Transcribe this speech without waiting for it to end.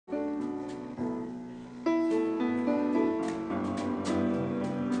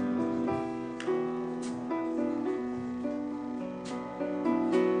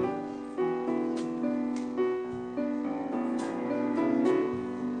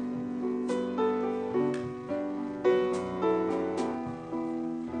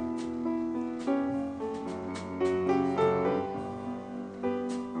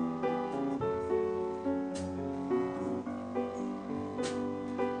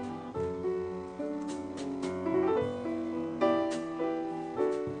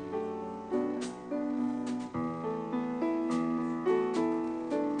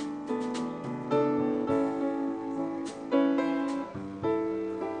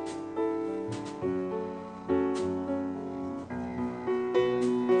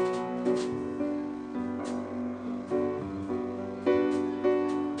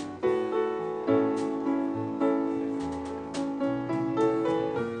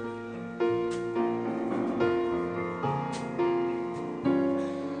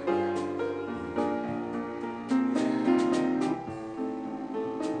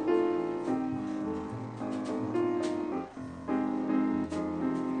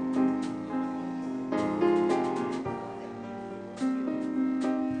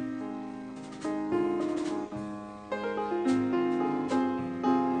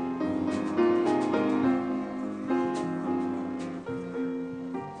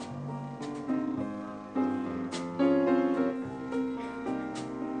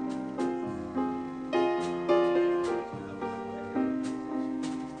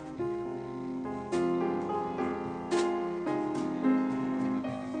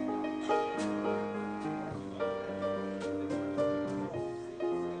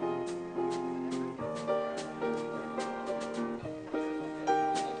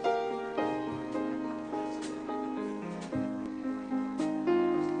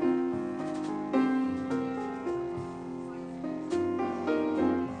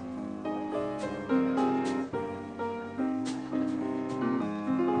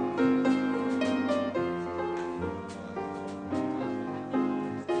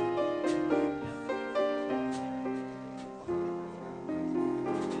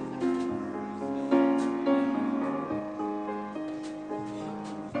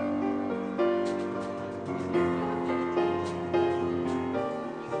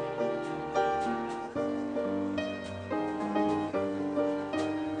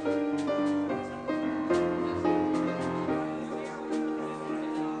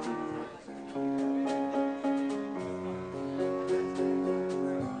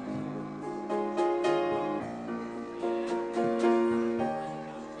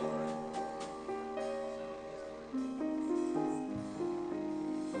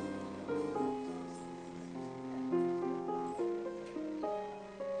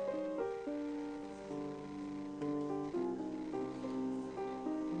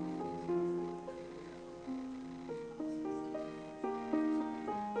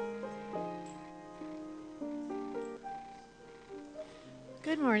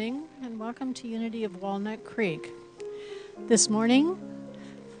Good morning and welcome to Unity of Walnut Creek. This morning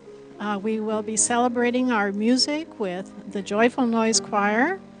we will be celebrating our music with the Joyful Noise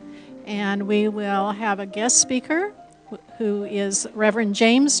Choir, and we will have a guest speaker who is Reverend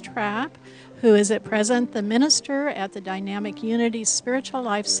James Trapp, who is at present the minister at the Dynamic Unity Spiritual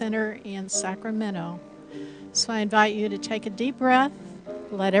Life Center in Sacramento. So I invite you to take a deep breath,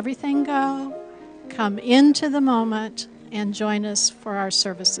 let everything go, come into the moment, and join us for our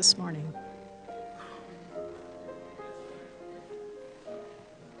service this morning.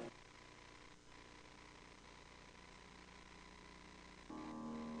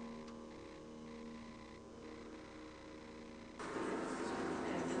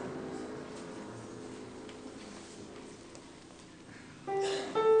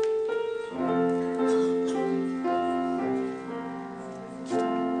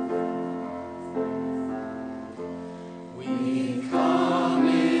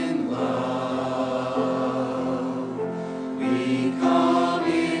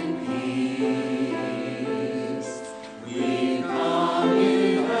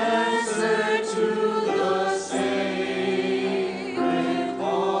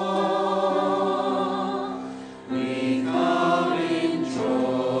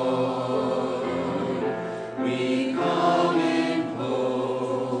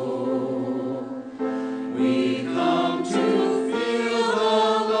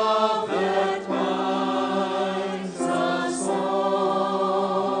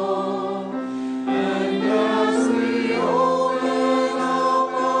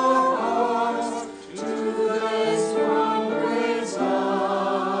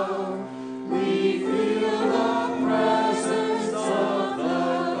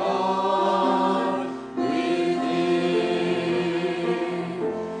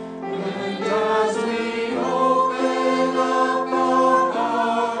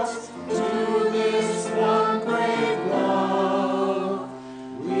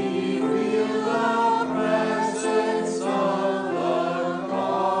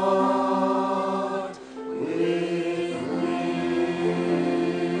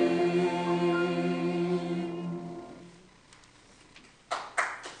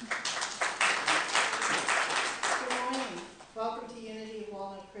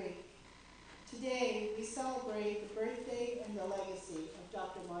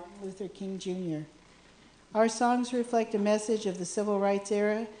 King Jr. Our songs reflect a message of the civil rights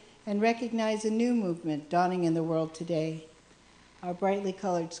era and recognize a new movement dawning in the world today. Our brightly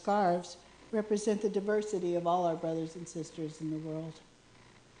colored scarves represent the diversity of all our brothers and sisters in the world.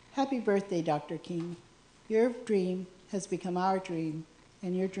 Happy birthday, Dr. King. Your dream has become our dream,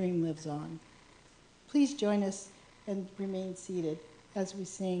 and your dream lives on. Please join us and remain seated as we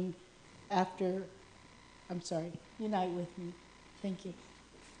sing Unite with Me. Thank you.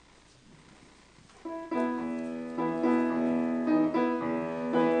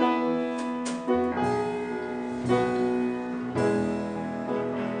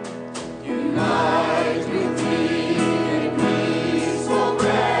 Unite with me.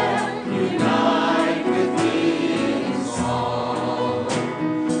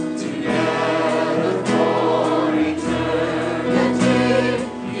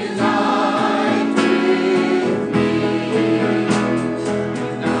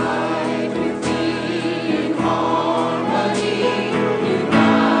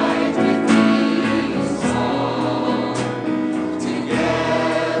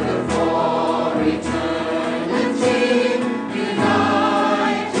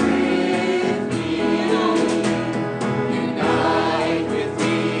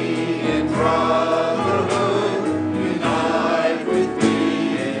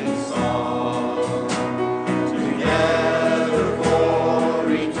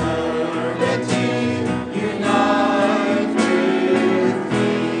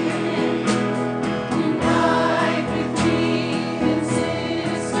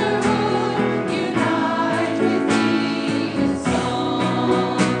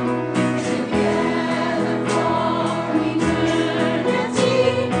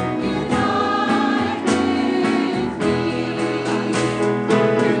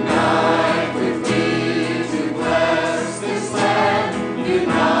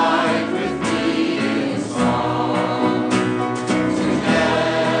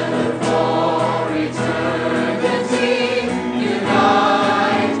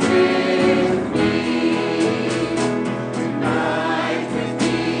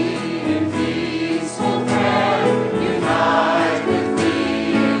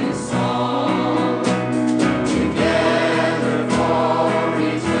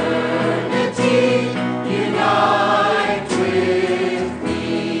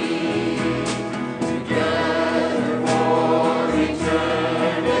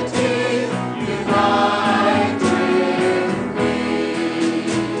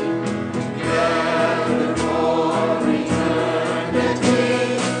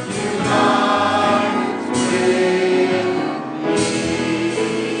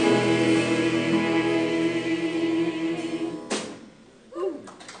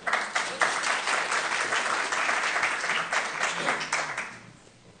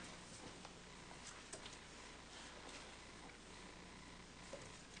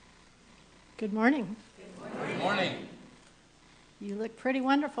 Good morning. Good morning. You look pretty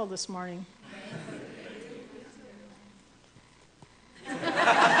wonderful this morning.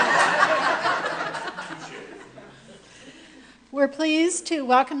 We're pleased to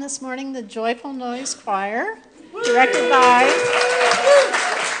welcome this morning the Joyful Noise Choir, directed by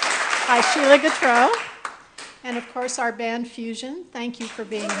Sheila Gautreau, and of course our band Fusion. Thank you for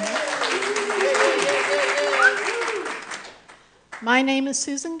being here. My name is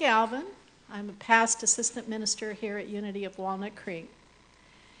Susan Galvin. I'm a past assistant minister here at Unity of Walnut Creek.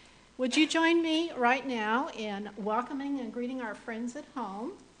 Would you join me right now in welcoming and greeting our friends at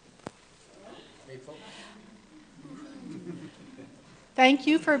home? Thank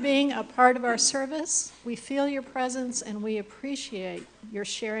you for being a part of our service. We feel your presence and we appreciate your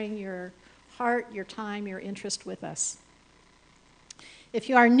sharing your heart, your time, your interest with us. If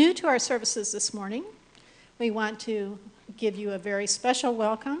you are new to our services this morning, we want to give you a very special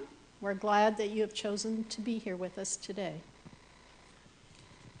welcome. We're glad that you have chosen to be here with us today.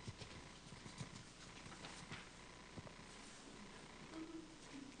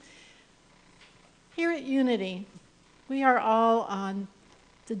 Here at Unity, we are all on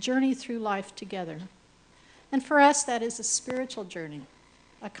the journey through life together. And for us, that is a spiritual journey,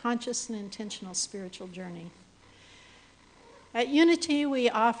 a conscious and intentional spiritual journey. At Unity,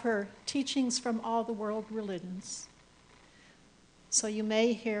 we offer teachings from all the world religions. So you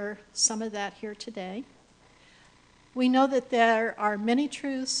may hear some of that here today. We know that there are many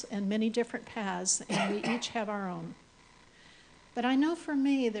truths and many different paths, and we each have our own. But I know for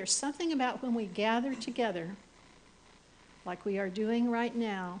me, there's something about when we gather together, like we are doing right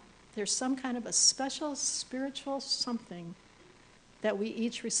now, there's some kind of a special spiritual something that we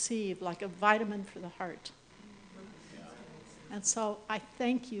each receive, like a vitamin for the heart. And so I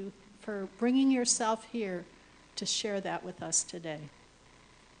thank you for bringing yourself here to share that with us today.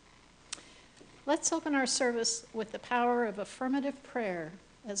 Let's open our service with the power of affirmative prayer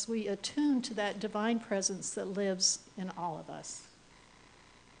as we attune to that divine presence that lives in all of us.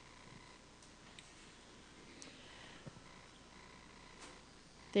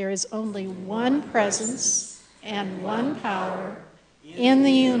 There is only one presence and one power in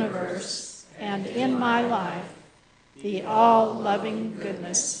the universe and in my life, the all-loving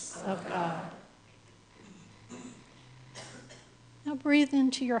goodness of God. Now breathe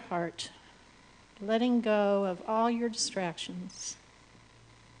into your heart, letting go of all your distractions.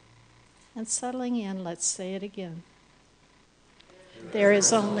 And settling in, let's say it again. There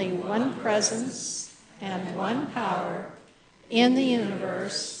is only one presence and one power in the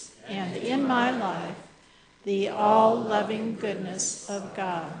universe and in my life, the all-loving goodness of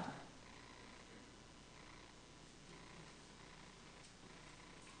God.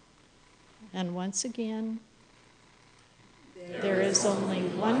 And once again, there is only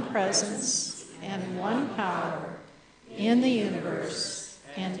one presence and one power in the universe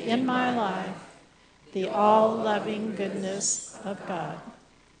and in my life, the all-loving goodness of God.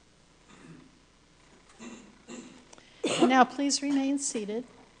 And now please remain seated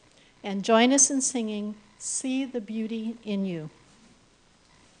and join us in singing, "See the Beauty in You."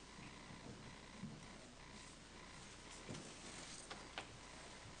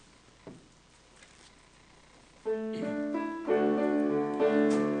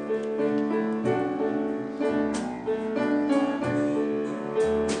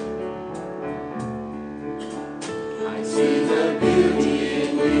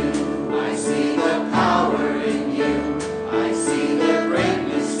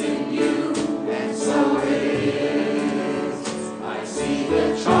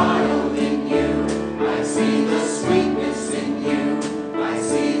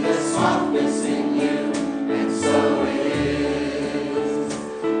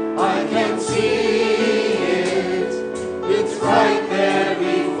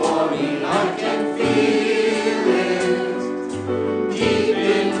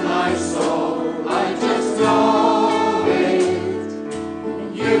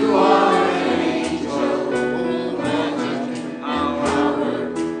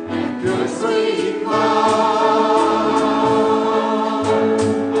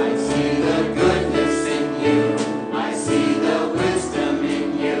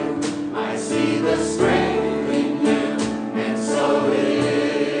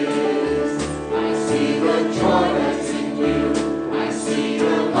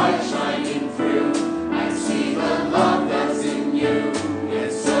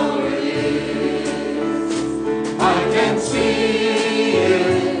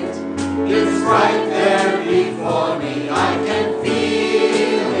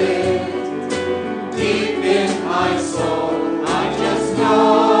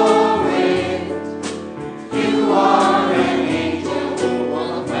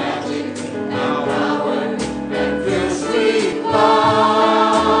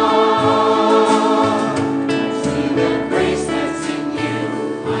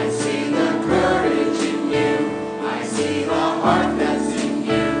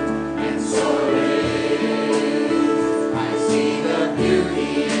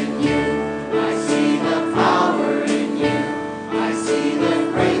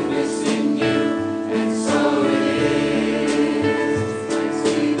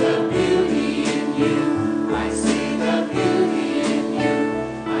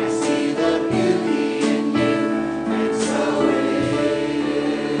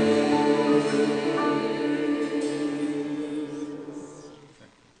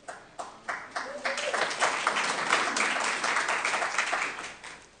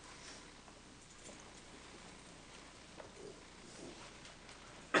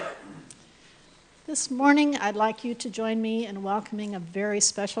 This morning, I'd like you to join me in welcoming a very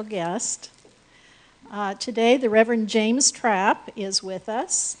special guest. Today, the Reverend James Trapp is with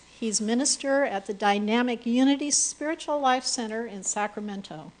us. He's minister at the Dynamic Unity Spiritual Life Center in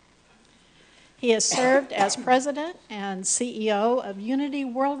Sacramento. He has served as president and CEO of Unity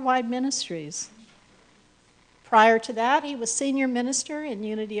Worldwide Ministries. Prior to that, he was senior minister in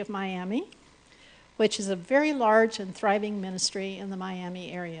Unity of Miami, which is a very large and thriving ministry in the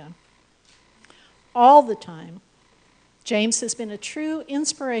Miami area. All the time, James has been a true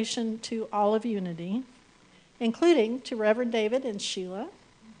inspiration to all of Unity, including to Reverend David and Sheila,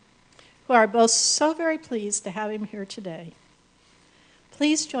 who are both so very pleased to have him here today.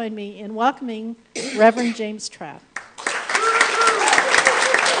 Please join me in welcoming Reverend James Trapp.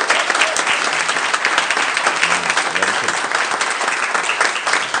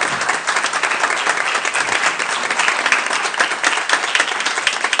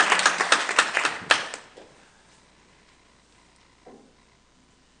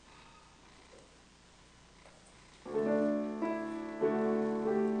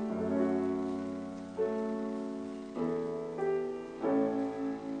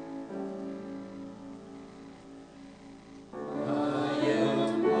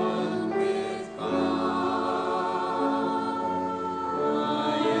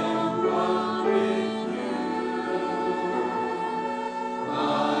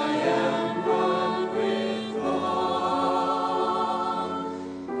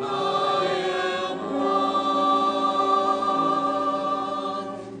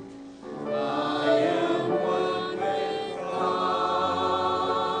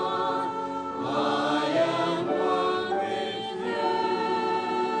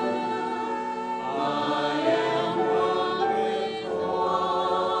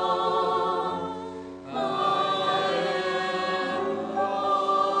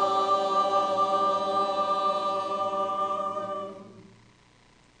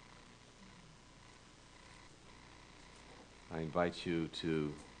 I invite you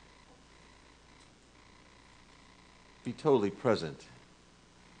to be totally present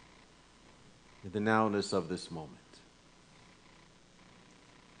in the nowness of this moment.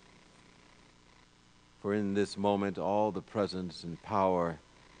 For in this moment, all the presence and power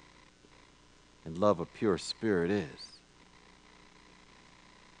and love of pure spirit is.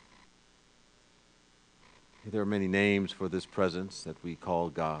 There are many names for this presence that we call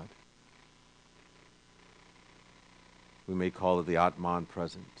God. We may call it the Atman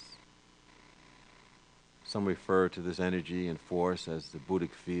presence. Some refer to this energy and force as the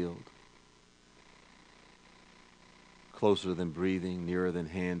Buddhic field. Closer than breathing, nearer than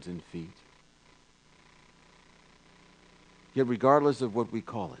hands and feet. Yet regardless of what we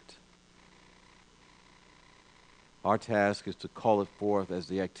call it, our task is to call it forth as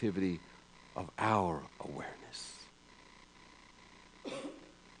the activity of our awareness.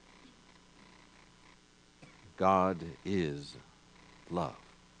 God is love.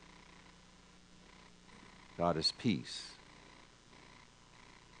 God is peace.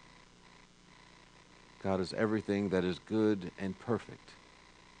 God is everything that is good and perfect.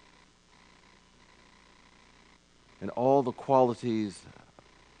 And all the qualities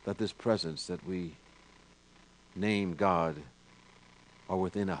that this presence that we name God are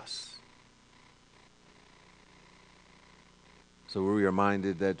within us. So we're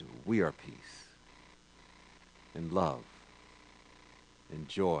reminded that we are peace and love and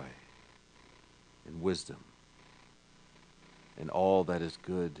joy and wisdom and all that is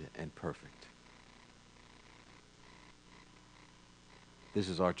good and perfect. This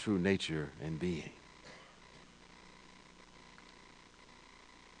is our true nature and being.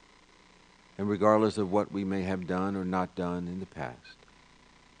 And regardless of what we may have done or not done in the past,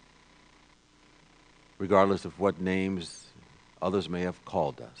 regardless of what names others may have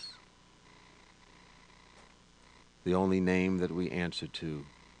called us, the only name that we answer to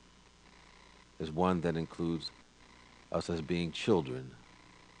is one that includes us as being children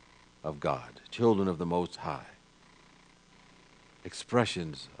of God, children of the Most High,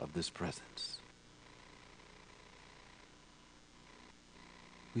 expressions of this presence.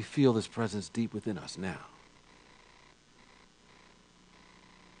 We feel this presence deep within us now.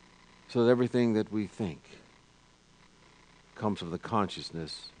 So that everything that we think comes from the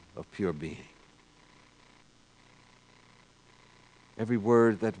consciousness of pure being. Every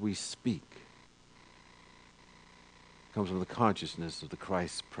word that we speak comes from the consciousness of the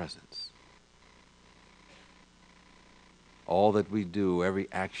Christ's presence. All that we do, every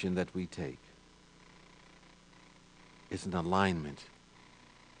action that we take, is in alignment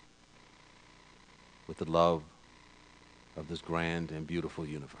with the love of this grand and beautiful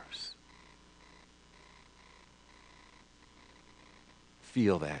universe.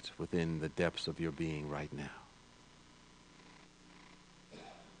 feel that within the depths of your being right now.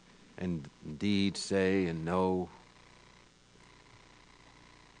 And indeed say and know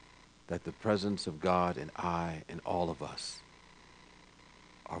that the presence of God and I and all of us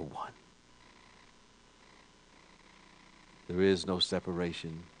are one. There is no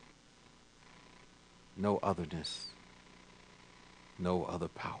separation, no otherness, no other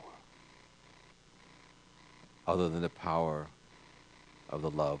power other than the power of the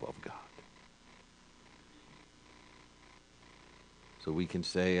love of God. So we can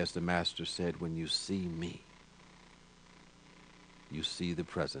say, as the Master said, when you see me, you see the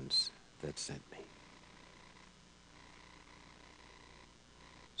presence that sent me.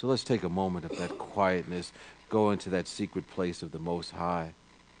 So let's take a moment of that quietness, go into that secret place of the Most High,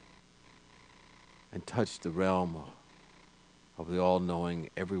 and touch the realm of the all-knowing,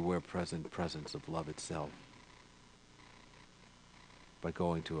 everywhere present presence of love itself by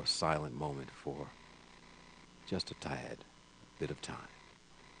going to a silent moment for just a tad bit of time.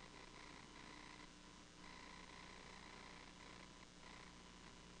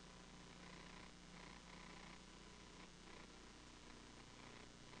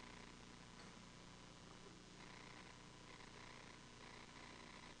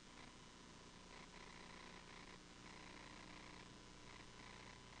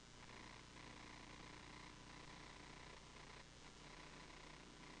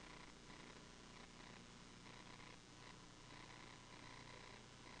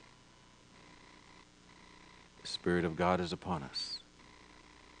 The Spirit of God is upon us.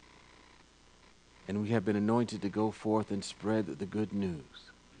 And we have been anointed to go forth and spread the good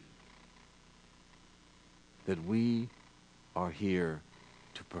news that we are here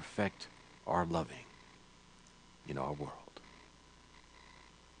to perfect our loving in our world.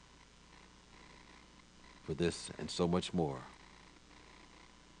 For this and so much more,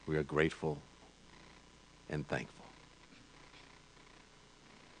 we are grateful and thankful.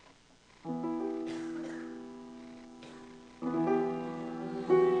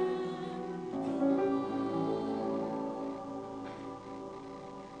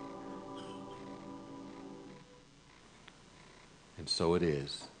 And so it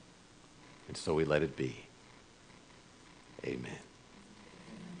is, and so we let it be. Amen.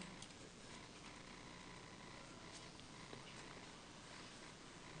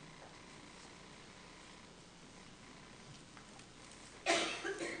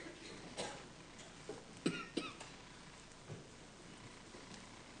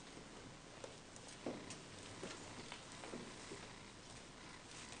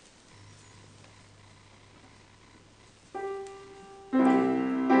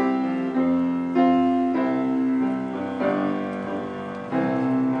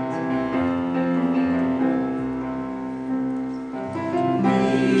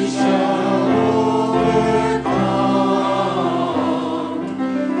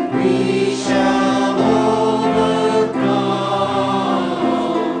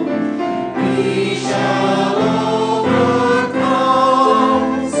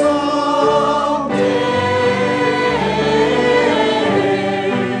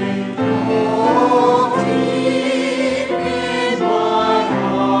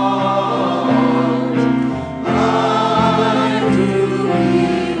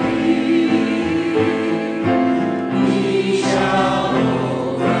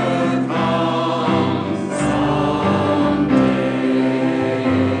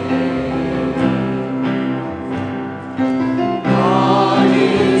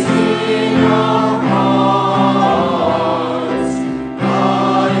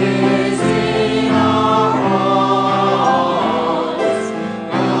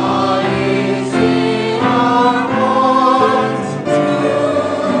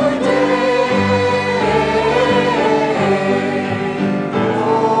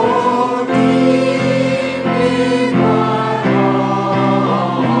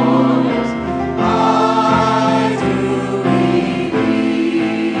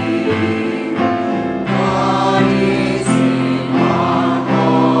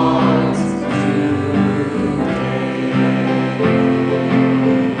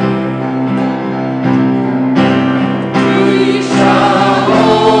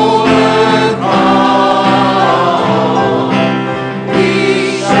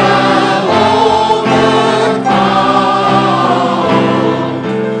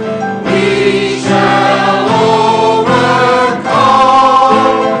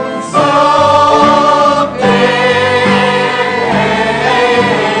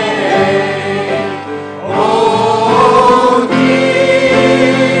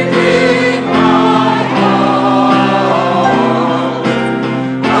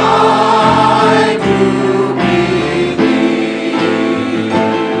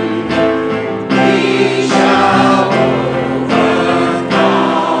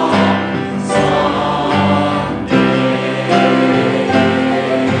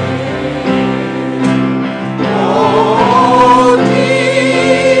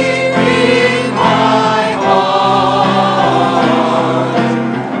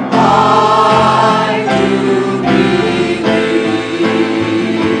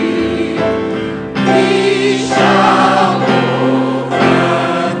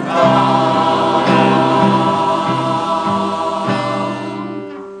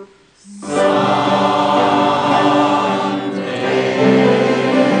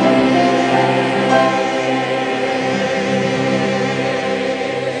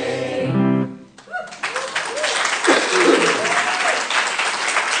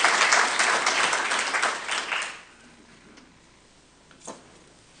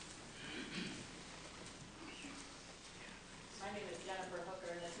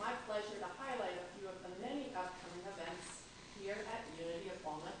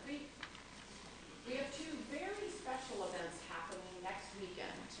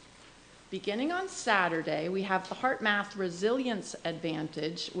 Beginning on Saturday, we have the Heart Math Resilience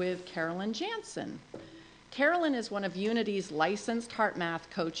Advantage with Carolyn Jansen. Carolyn is one of Unity's licensed heart math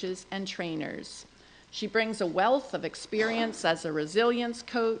coaches and trainers. She brings a wealth of experience as a resilience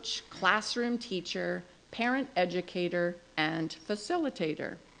coach, classroom teacher, parent educator, and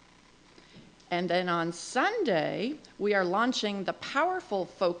facilitator. And then on Sunday, we are launching the powerful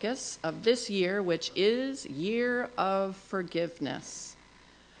focus of this year, which is Year of Forgiveness.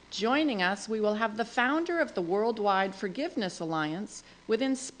 Joining us, we will have the founder of the Worldwide Forgiveness Alliance with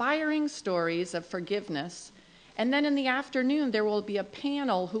inspiring stories of forgiveness. And then in the afternoon, there will be a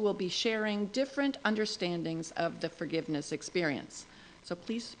panel who will be sharing different understandings of the forgiveness experience. So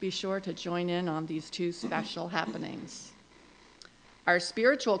please be sure to join in on these two special happenings. Our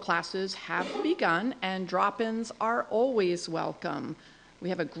spiritual classes have begun, and drop-ins are always welcome. We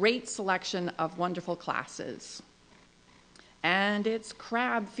have a great selection of wonderful classes. And it's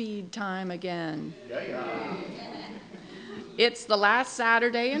crab feed time again. It's the last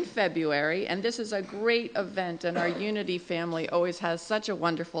Saturday in February, and this is a great event, and our Unity family always has such a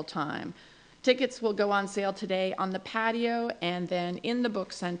wonderful time. Tickets will go on sale today on the patio and then in the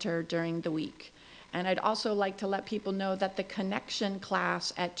book center during the week. And I'd also like to let people know that the connection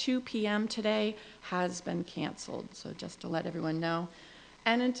class at 2 p.m. today has been canceled, so just to let everyone know.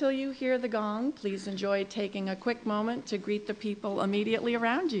 And until you hear the gong, please enjoy taking a quick moment to greet the people immediately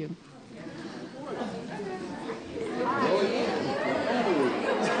around you.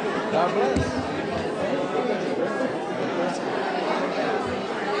 God bless.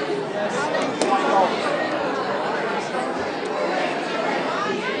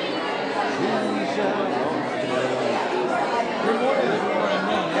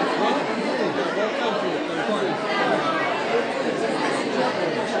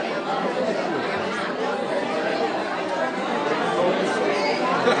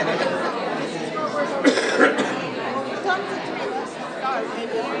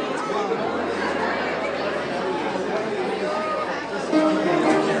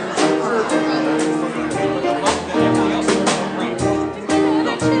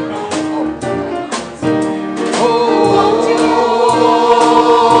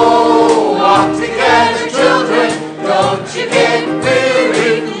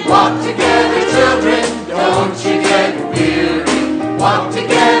 Walk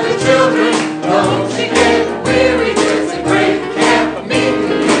together, children, don't you get weary. There's a great camp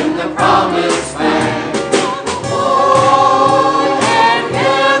meeting in the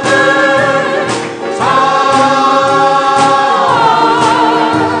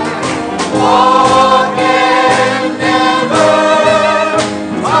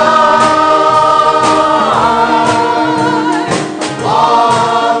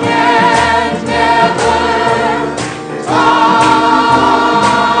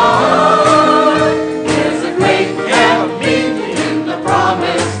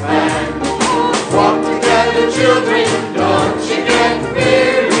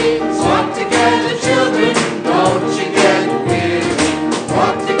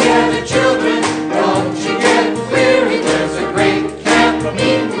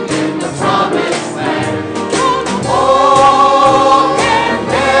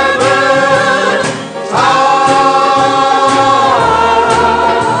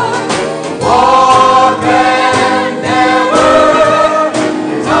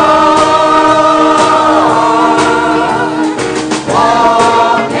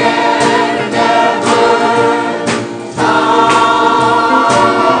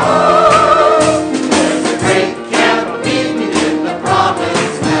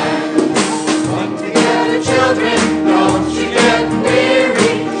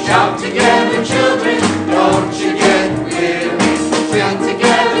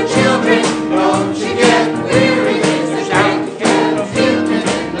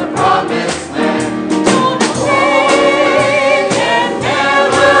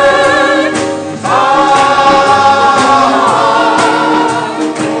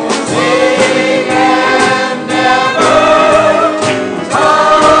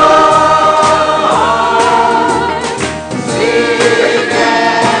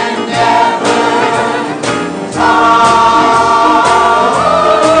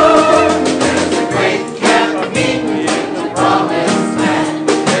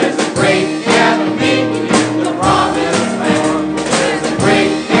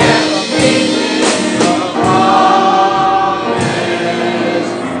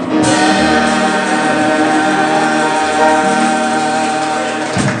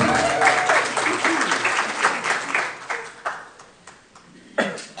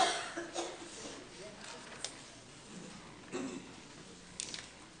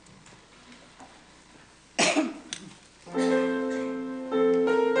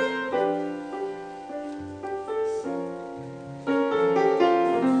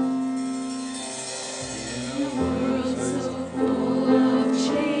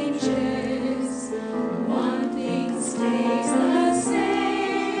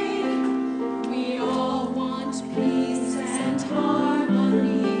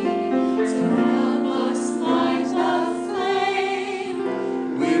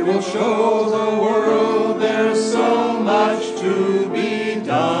show the world there's so much to be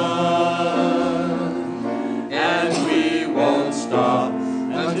done. And we won't stop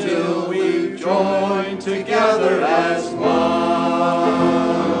until we've joined together as one.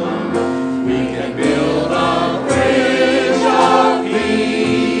 We can build a bridge of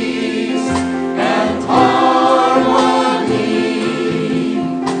peace and harmony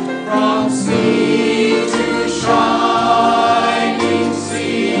from sea to shining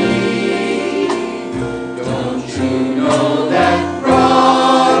sea.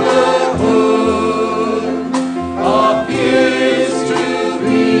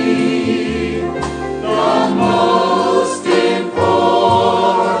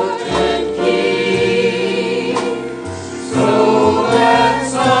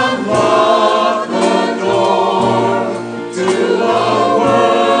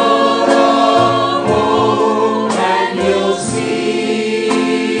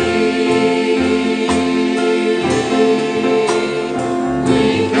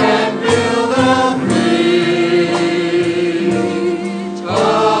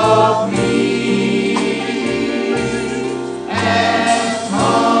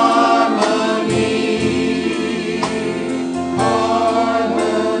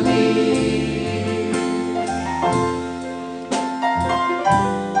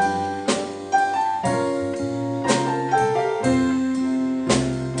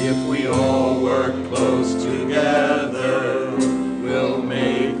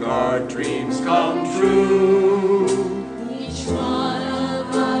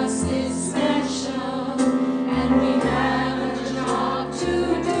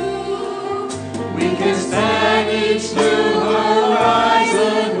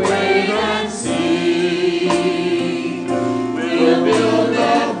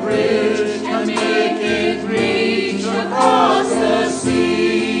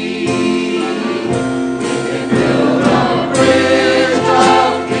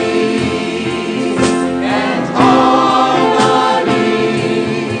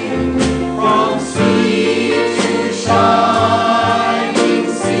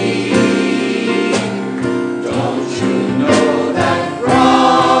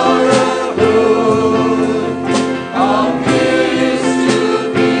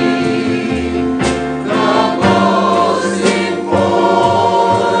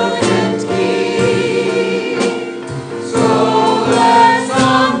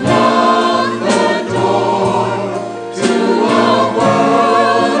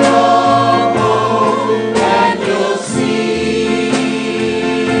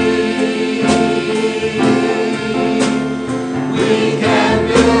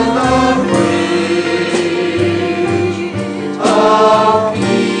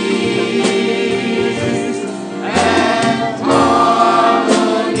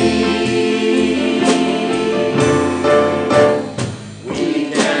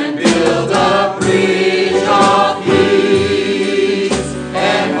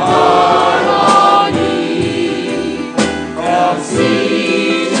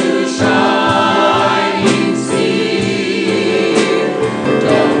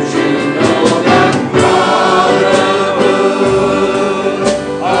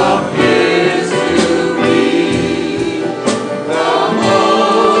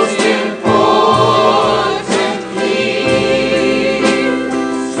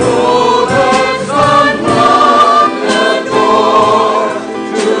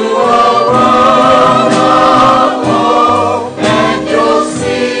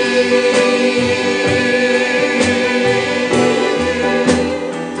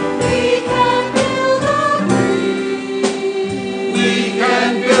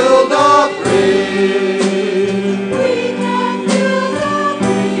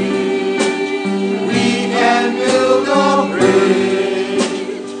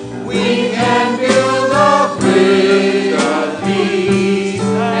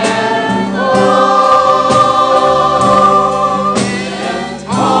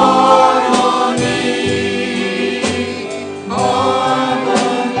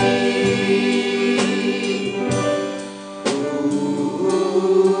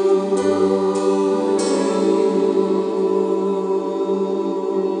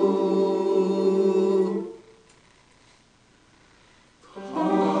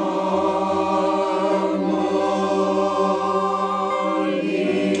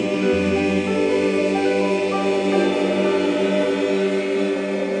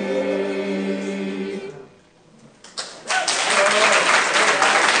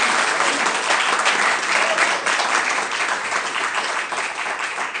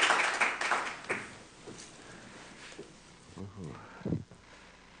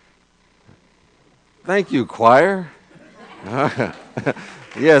 Thank you, choir. Yes,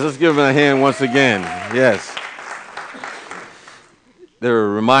 let's give them a hand once again. Yes. They're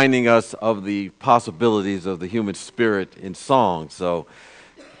reminding us of the possibilities of the human spirit in song. So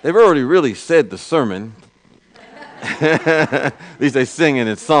they've already really said the sermon. At least they sing it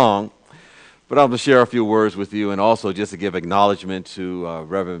in song. But I'm going to share a few words with you, and also just to give acknowledgement to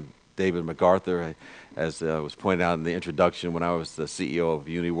Reverend David MacArthur. As was pointed out in the introduction, when I was the CEO of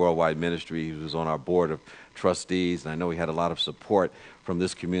Unity Worldwide Ministry, he was on our board of trustees, and I know he had a lot of support from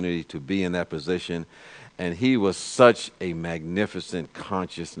this community to be in that position. And he was such a magnificent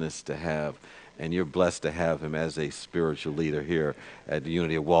consciousness to have, and you're blessed to have him as a spiritual leader here at the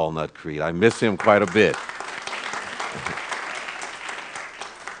Unity of Walnut Creek. I miss him quite a bit.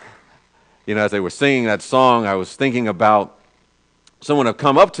 You know, as they were singing that song, I was thinking about someone had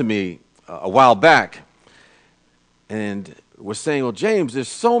come up to me a while back and was saying, well, James, there's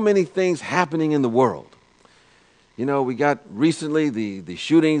so many things happening in the world. You know, we got recently the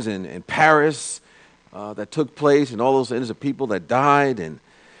shootings in Paris that took place, and all those innocent people that died, and,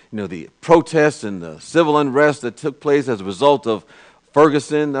 you know, the protests and the civil unrest that took place as a result of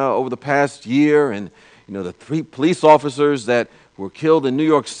Ferguson over the past year, and, you know, the 3 police officers that were killed in New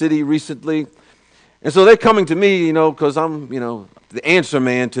York City recently. And so they're coming to me, you know, because I'm, you know, the answer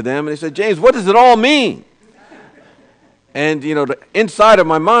man to them. And they said, James, what does it all mean? And, you know, the inside of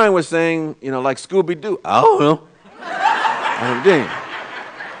my mind was saying, you know, like Scooby-Doo, I don't know.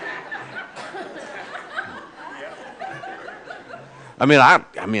 I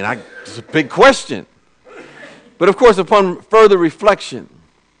mean, it's a big question. But of course, upon further reflection,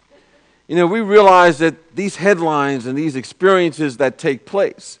 you know, we realize that these headlines and these experiences that take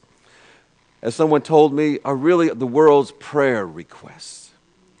place, as someone told me, are really the world's prayer requests.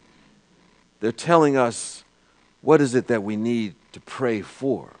 They're telling us what is it that we need to pray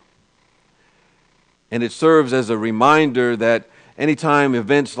for. And it serves as a reminder that anytime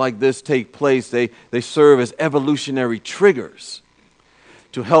events like this take place, they serve as evolutionary triggers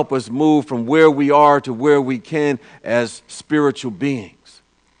to help us move from where we are to where we can as spiritual beings.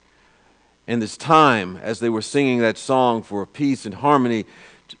 And this time, as they were singing that song for peace and harmony,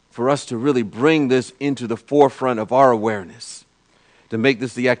 for us to really bring this into the forefront of our awareness, to make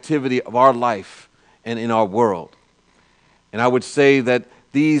this the activity of our life and in our world. And I would say that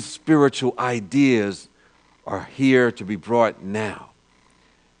these spiritual ideas are here to be brought now.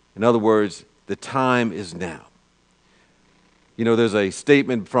 In other words, the time is now. You know, there's a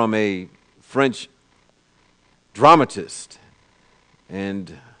statement from a French dramatist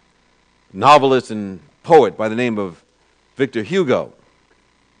and novelist and poet by the name of Victor Hugo.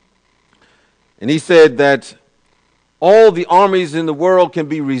 And he said that all the armies in the world can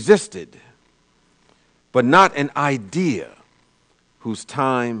be resisted, but not an idea whose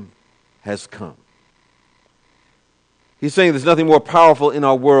time has come. He's saying there's nothing more powerful in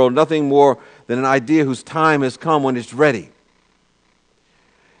our world, nothing more than an idea whose time has come when it's ready.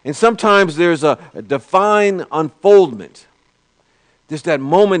 And sometimes there's a divine unfoldment, just that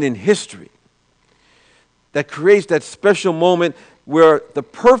moment in history that creates that special moment where the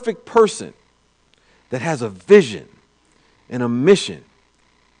perfect person that has a vision and a mission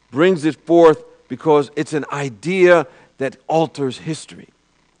brings it forth because it's an idea that alters history.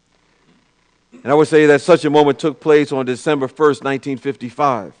 And I would say that such a moment took place on December 1st,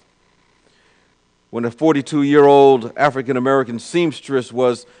 1955, when a 42-year-old African-American seamstress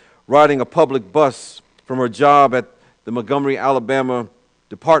was riding a public bus from her job at the Montgomery, Alabama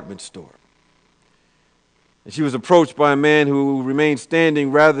department store. And she was approached by a man who remained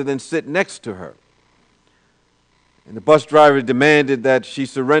standing rather than sit next to her. And the bus driver demanded that she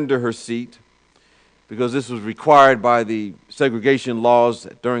surrender her seat because this was required by the segregation laws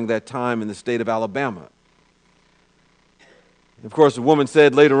during that time in the state of Alabama. Of course, the woman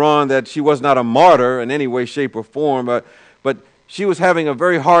said later on that she was not a martyr in any way, shape, or form, but she was having a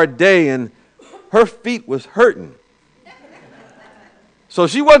very hard day and her feet was hurting. So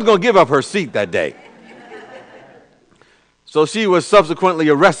she wasn't going to give up her seat that day. So she was subsequently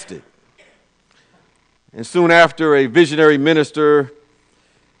arrested. And soon after, a visionary minister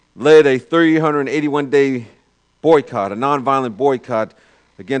led a 381-day boycott, a nonviolent boycott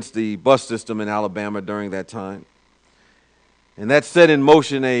against the bus system in Alabama during that time. And that set in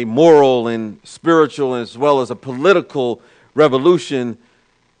motion a moral and spiritual as well as a political revolution.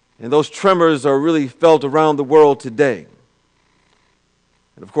 And those tremors are really felt around the world today.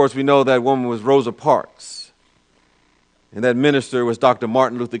 And of course, we know that woman was Rosa Parks. And that minister was Dr.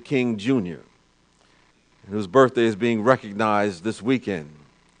 Martin Luther King Jr., whose birthday is being recognized this weekend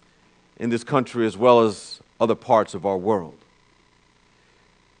in this country as well as other parts of our world.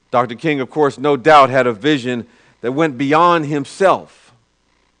 Dr. King, of course, no doubt had a vision that went beyond himself.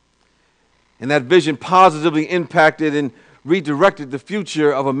 And that vision positively impacted and redirected the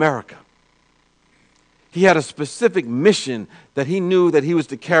future of America. He had a specific mission that he knew that he was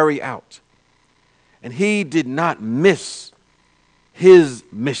to carry out. And he did not miss his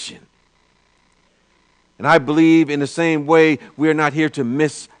mission. And I believe in the same way we are not here to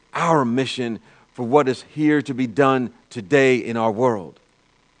miss our mission for what is here to be done today in our world.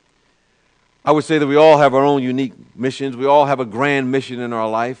 I would say that we all have our own unique missions. We all have a grand mission in our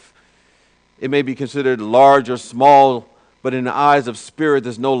life. It may be considered large or small, but in the eyes of spirit,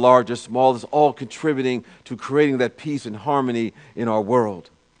 there's no large or small. It's all contributing to creating that peace and harmony in our world.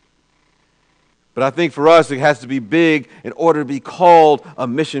 But I think for us, it has to be big in order to be called a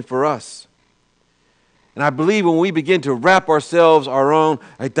mission for us. And I believe when we begin to wrap ourselves around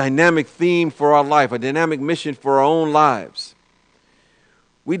a dynamic theme for our life, a dynamic mission for our own lives,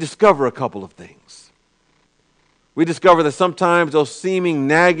 we discover a couple of things. We discover that sometimes those seeming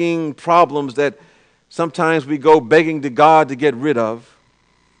nagging problems that sometimes we go begging to God to get rid of,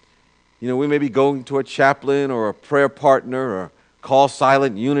 we may be going to a chaplain or a prayer partner or call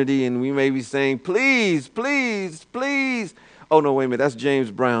silent unity, and we may be saying, please, please, please. Oh, no, wait a minute, that's James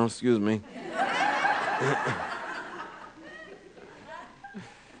Brown, excuse me.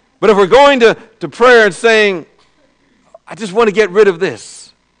 But if we're going to prayer and saying, I just want to get rid of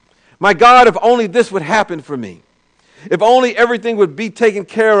this. My God, if only this would happen for me. If only everything would be taken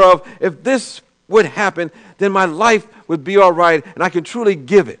care of. If this would happen, then my life would be all right and I can truly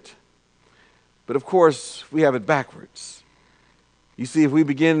give it. But of course, we have it backwards. You see, if we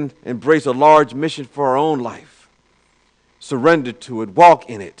begin to embrace a large mission for our own life, surrender to it, walk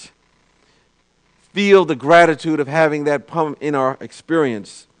in it, feel the gratitude of having that in our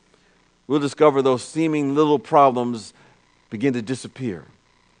experience, we'll discover those seeming little problems begin to disappear.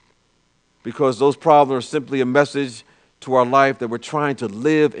 Because those problems are simply a message to our life that we're trying to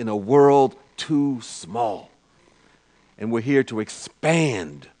live in a world too small. And we're here to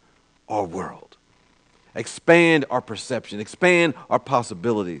expand our world, expand our perception, expand our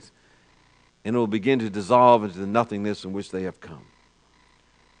possibilities. And it will begin to dissolve into the nothingness in which they have come.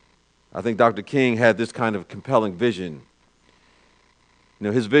 I think Dr. King had this kind of compelling vision.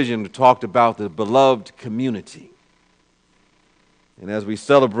 His vision talked about the beloved community. And as we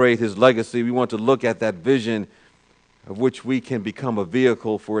celebrate his legacy, we want to look at that vision of which we can become a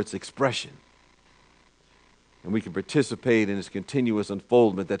vehicle for its expression. And we can participate in its continuous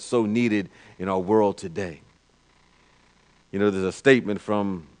unfoldment that's so needed in our world today. There's a statement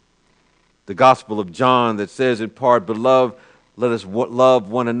from the Gospel of John that says in part, Beloved, let us love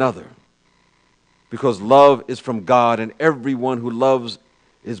one another. Because love is from God, and everyone who loves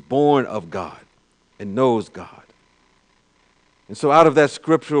is born of God and knows God. And so out of that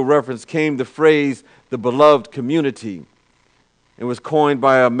scriptural reference came the phrase, the beloved community. It was coined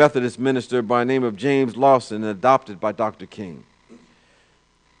by a Methodist minister by the name of James Lawson and adopted by Dr. King.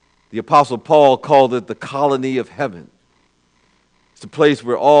 The Apostle Paul called it the colony of heaven. It's a place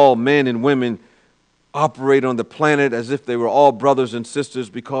where all men and women operate on the planet as if they were all brothers and sisters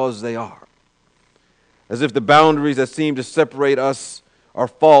because they are. As if the boundaries that seem to separate us are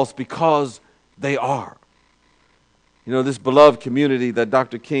false because they are. This beloved community that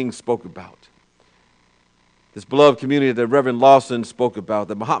Dr. King spoke about, this beloved community that Reverend Lawson spoke about,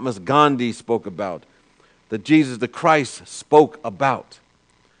 that Mahatma Gandhi spoke about, that Jesus the Christ spoke about,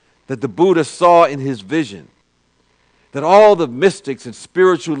 that the Buddha saw in his vision, that all the mystics and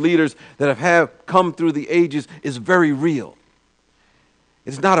spiritual leaders that have come through the ages is very real.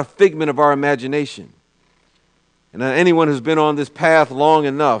 It's not a figment of our imagination. And anyone who's been on this path long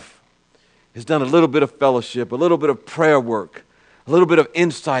enough has done a little bit of fellowship, a little bit of prayer work, a little bit of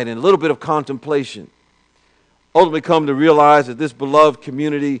insight, and a little bit of contemplation. Ultimately come to realize that this beloved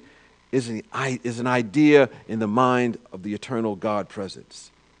community is an idea in the mind of the eternal God presence.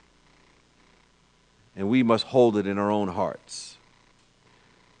 And we must hold it in our own hearts.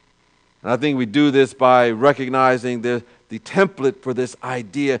 And I think we do this by recognizing the template for this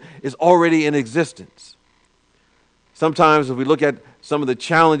idea is already in existence. Sometimes if we look at some of the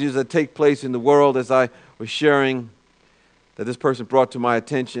challenges that take place in the world, as I was sharing, that this person brought to my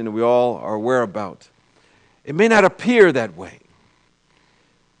attention and we all are aware about, it may not appear that way.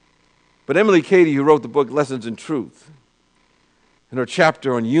 But Emily Cady, who wrote the book Lessons in Truth, in her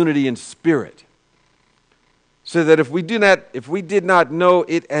chapter on unity in spirit, said that if we did not know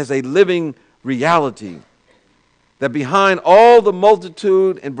it as a living reality, that behind all the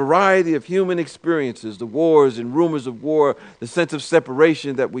multitude and variety of human experiences, the wars and rumors of war, the sense of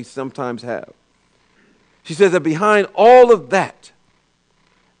separation that we sometimes have, she says that behind all of that,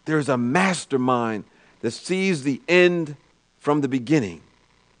 there's a mastermind that sees the end from the beginning.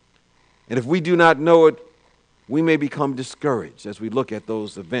 And if we do not know it, we may become discouraged as we look at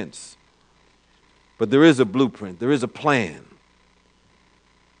those events. But there is a blueprint, there is a plan,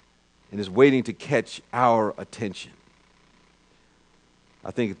 and it's waiting to catch our attention.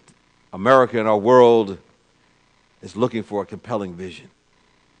 I think America and our world is looking for a compelling vision.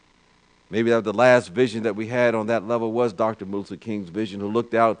 Maybe that the last vision that we had on that level was Dr. Martin Luther King's vision, who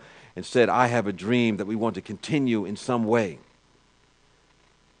looked out and said, I have a dream that we want to continue in some way.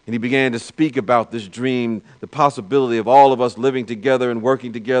 And he began to speak about this dream, the possibility of all of us living together and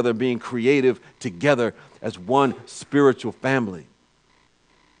working together and being creative together as one spiritual family.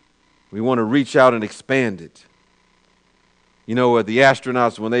 We want to reach out and expand it. You know, the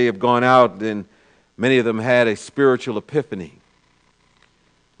astronauts, when they have gone out, then many of them had a spiritual epiphany.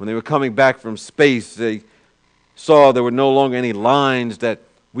 When they were coming back from space, they saw there were no longer any lines that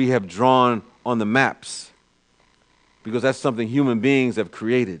we have drawn on the maps, because that's something human beings have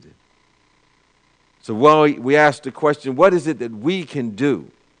created. So we asked the question, what is it that we can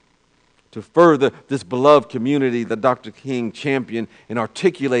do to further this beloved community that Dr. King championed and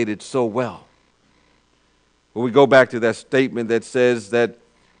articulated so well? Well, we go back to that statement that says that,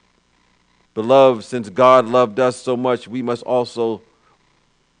 beloved, since God loved us so much, we must also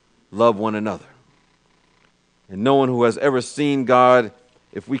love one another. And no one who has ever seen God,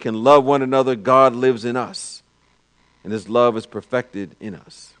 if we can love one another, God lives in us, and His love is perfected in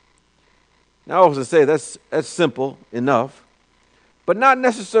us. Now, I also say that's simple enough, but not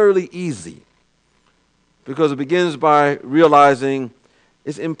necessarily easy, because it begins by realizing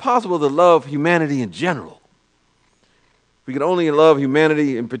it's impossible to love humanity in general. We can only love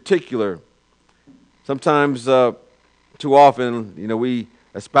humanity in particular. Sometimes, too often, we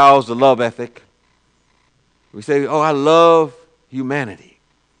espouse the love ethic. We say, oh, I love humanity.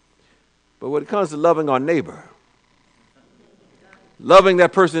 But when it comes to loving our neighbor, loving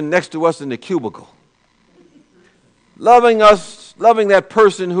that person next to us in the cubicle, loving that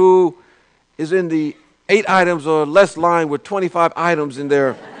person who is in the 8 items or less line with 25 items in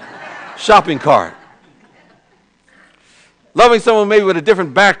their shopping cart, loving someone maybe with a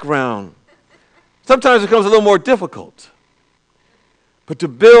different background, sometimes it becomes a little more difficult. But to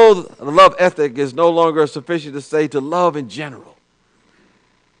build a love ethic is no longer sufficient to say to love in general.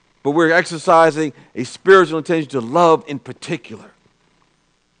 But we're exercising a spiritual intention to love in particular.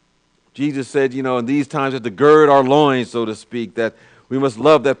 Jesus said, in these times we have to gird our loins, so to speak, that we must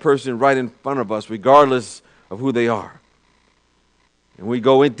love that person right in front of us, regardless of who they are. And we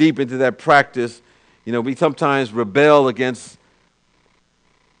go in deep into that practice. We sometimes rebel against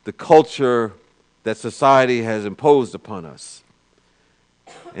the culture that society has imposed upon us.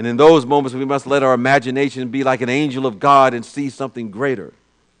 And in those moments, we must let our imagination be like an angel of God and see something greater.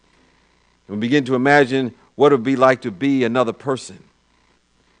 And we begin to imagine what it would be like to be another person.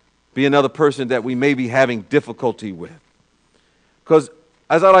 Be another person that we may be having difficulty with. Because,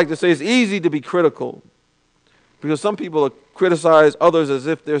 as I like to say, it's easy to be critical, because some people criticize others as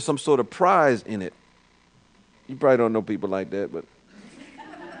if there's some sort of prize in it. You probably don't know people like that, but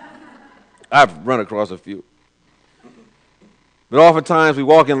I've run across a few. But oftentimes we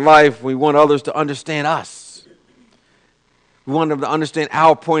walk in life, we want others to understand us. We want them to understand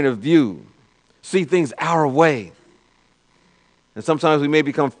our point of view, see things our way. And sometimes we may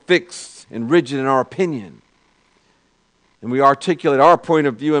become fixed and rigid in our opinion. And we articulate our point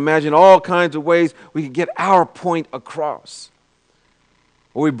of view, imagine all kinds of ways we can get our point across.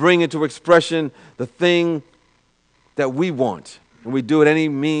 Or we bring into expression the thing that we want, and we do it any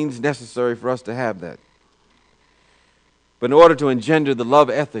means necessary for us to have that. But in order to engender the love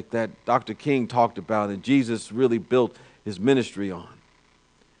ethic that Dr. King talked about and Jesus really built his ministry on,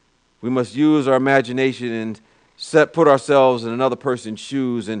 we must use our imagination and put ourselves in another person's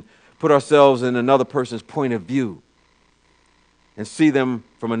shoes and put ourselves in another person's point of view and see them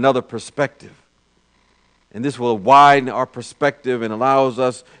from another perspective. And this will widen our perspective and allows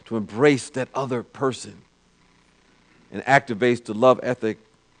us to embrace that other person and activates the love ethic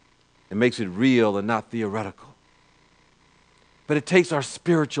and makes it real and not theoretical. But it takes our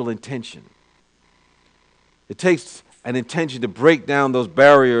spiritual intention. It takes an intention to break down those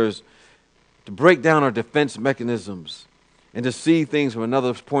barriers, to break down our defense mechanisms, and to see things from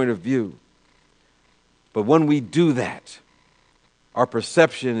another point of view. But when we do that, our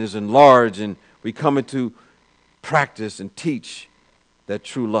perception is enlarged and we come into practice and teach that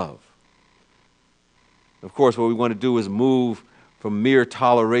true love. Of course, what we want to do is move from mere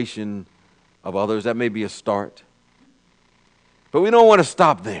toleration of others. That may be a start. But we don't want to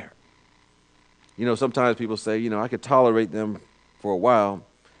stop there. Sometimes people say, I could tolerate them for a while,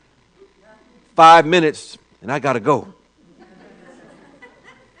 5 minutes and I got to go.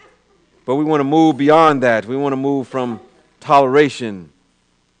 But we want to move beyond that. We want to move from toleration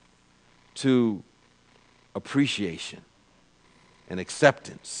to appreciation and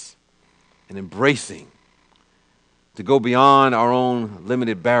acceptance and embracing, to go beyond our own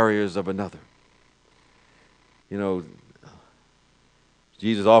limited barriers of another. You know,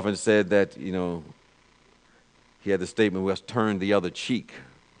 Jesus often said that, he had the statement, we must turn the other cheek.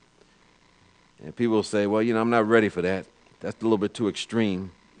 And people will say, well, I'm not ready for that. That's a little bit too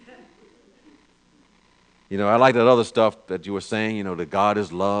extreme. I like that other stuff that you were saying, that God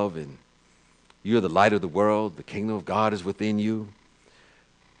is love and you're the light of the world. The kingdom of God is within you.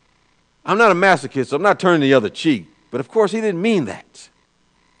 I'm not a masochist, so I'm not turning the other cheek. But of course, he didn't mean that.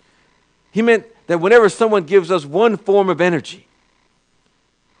 He meant that whenever someone gives us one form of energy,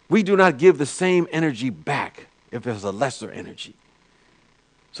 we do not give the same energy back if it's a lesser energy.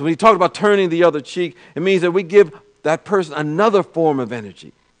 So when he talked about turning the other cheek, it means that we give that person another form of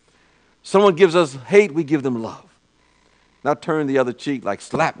energy. Someone gives us hate, we give them love. Not turn the other cheek like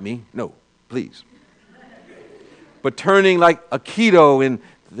slap me. No, please. But turning like Aikido in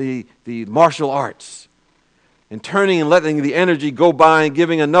the martial arts. And turning and letting the energy go by and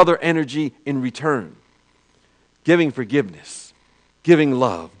giving another energy in return. Giving forgiveness. Giving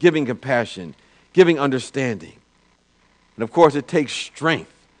love. Giving compassion. Giving understanding. And of course, it takes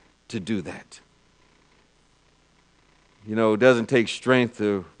strength to do that. It doesn't take strength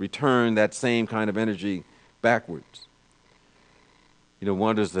to return that same kind of energy backwards.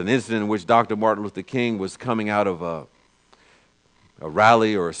 There's an incident in which Dr. Martin Luther King was coming out of a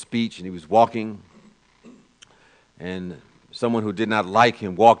rally or a speech, and he was walking, and someone who did not like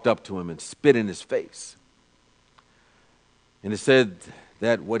him walked up to him and spit in his face. And it said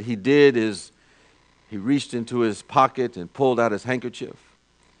that what he did is he reached into his pocket and pulled out his handkerchief.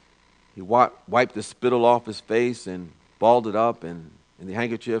 He wiped the spittle off his face and balled it up in the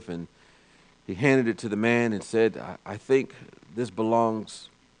handkerchief, and he handed it to the man and said, I think this belongs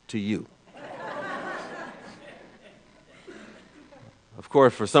to you. Of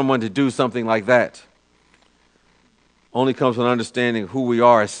course, for someone to do something like that only comes from understanding who we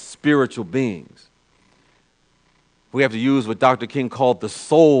are as spiritual beings. We have to use what Dr. King called the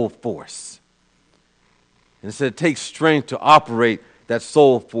soul force. And it said it takes strength to operate that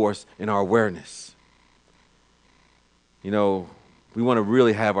soul force in our awareness. We want to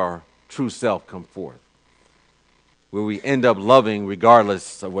really have our true self come forth, where we end up loving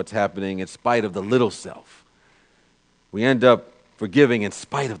regardless of what's happening in spite of the little self. We end up forgiving in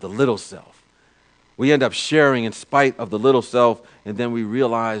spite of the little self. We end up sharing in spite of the little self, and then we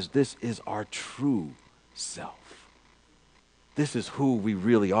realize this is our true self. This is who we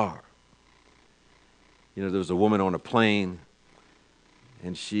really are. There was a woman on a plane,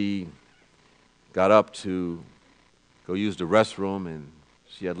 and she got up to go use the restroom, and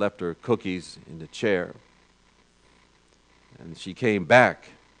she had left her cookies in the chair. And she came back,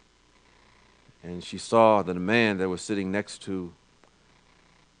 and she saw that a man that was sitting next to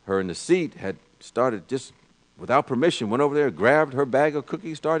her in the seat had started, just without permission, went over there, grabbed her bag of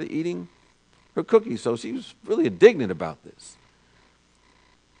cookies, started eating her cookies. So she was really indignant about this.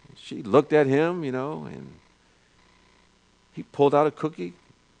 She looked at him, and he pulled out a cookie,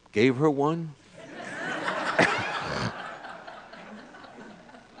 gave her one.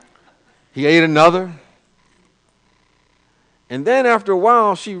 He ate another. And then after a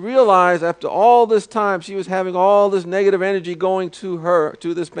while, she realized after all this time, she was having all this negative energy going to her,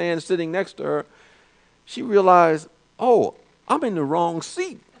 to this man sitting next to her. She realized, oh, I'm in the wrong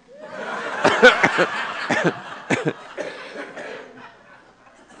seat.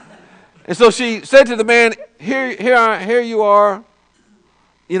 And so she said to the man, here you are.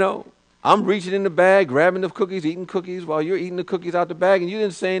 I'm reaching in the bag, grabbing the cookies, eating cookies while you're eating the cookies out the bag, and you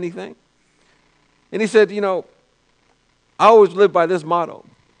didn't say anything. And he said, I always live by this motto.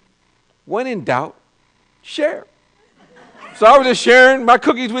 When in doubt, share. So I was just sharing my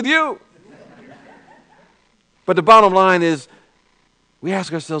cookies with you. But the bottom line is, we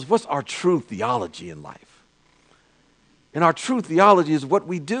ask ourselves, what's our true theology in life? And our true theology is what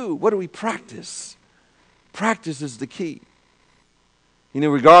we do. What do we practice? Practice is the key.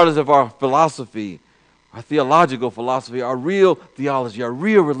 Regardless of our philosophy, our theological philosophy, our real theology, our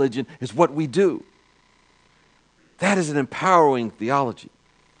real religion is what we do. That is an empowering theology.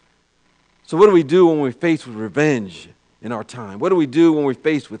 So what do we do when we're faced with revenge in our time? What do we do when we're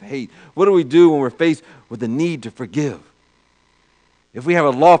faced with hate? What do we do when we're faced with the need to forgive? If we have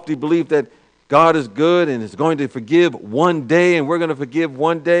a lofty belief that God is good and is going to forgive one day and we're going to forgive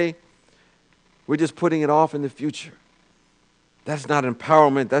one day, we're just putting it off in the future. That's not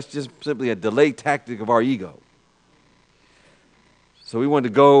empowerment. That's just simply a delay tactic of our ego. So we want to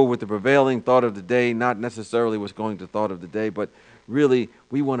go with the prevailing thought of the day, not necessarily what's going to thought of the day, but really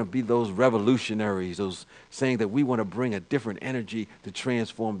we want to be those revolutionaries, those saying that we want to bring a different energy to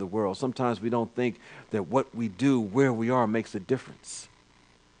transform the world. Sometimes we don't think that what we do, where we are, makes a difference.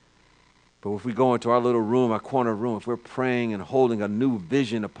 But if we go into our little room, our corner room, if we're praying and holding a new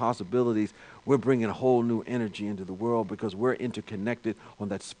vision of possibilities, we're bringing a whole new energy into the world because we're interconnected on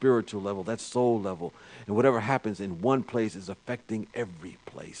that spiritual level, that soul level. And whatever happens in one place is affecting every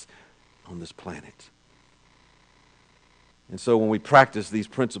place on this planet. And so when we practice these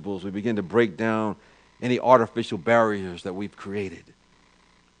principles, we begin to break down any artificial barriers that we've created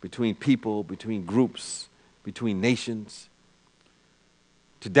between people, between groups, between nations.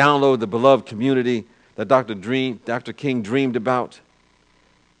 To download the beloved community that Dr. King dreamed about,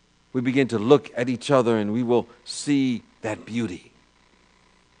 we begin to look at each other and we will see that beauty.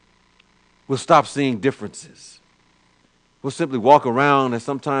 We'll stop seeing differences. We'll simply walk around, and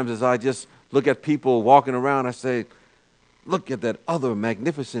sometimes as I just look at people walking around, I say, look at that other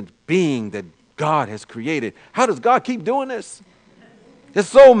magnificent being that God has created. How does God keep doing this? There's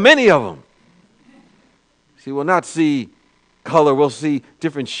so many of them. See, we'll not see color, we'll see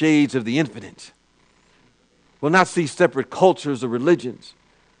different shades of the infinite. We'll not see separate cultures or religions.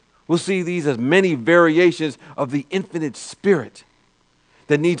 We'll see these as many variations of the infinite spirit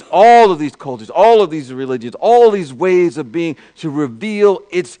that needs all of these cultures, all of these religions, all of these ways of being to reveal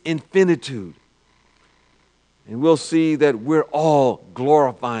its infinitude. And we'll see that we're all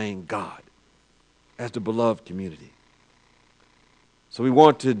glorifying God as the beloved community. So we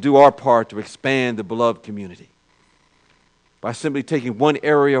want to do our part to expand the beloved community by simply taking one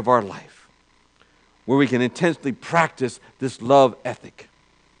area of our life where we can intensely practice this love ethic.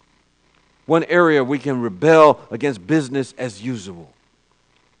 One area we can rebel against business as usual.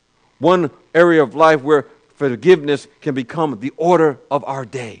 One area of life where forgiveness can become the order of our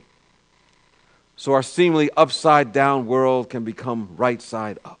day. So our seemingly upside down world can become right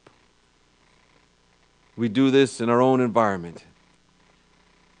side up. We do this in our own environment.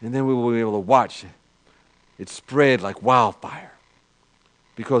 And then we will be able to watch it spread like wildfire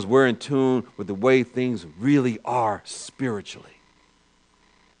because we're in tune with the way things really are spiritually.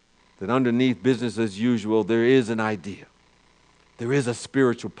 That underneath business as usual, there is an idea. There is a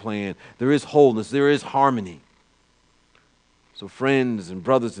spiritual plan. There is wholeness. There is harmony. So friends and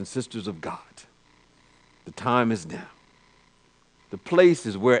brothers and sisters of God, the time is now. The place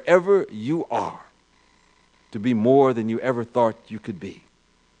is wherever you are to be more than you ever thought you could be.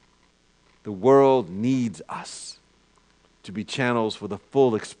 The world needs us to be channels for the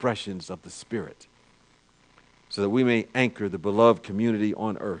full expressions of the Spirit so that we may anchor the beloved community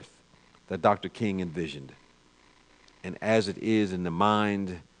on earth that Dr. King envisioned, and as it is in the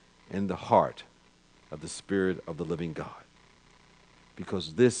mind and the heart of the Spirit of the living God.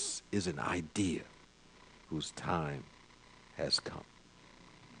 Because this is an idea whose time has come.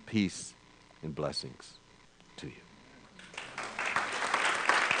 Peace and blessings to you.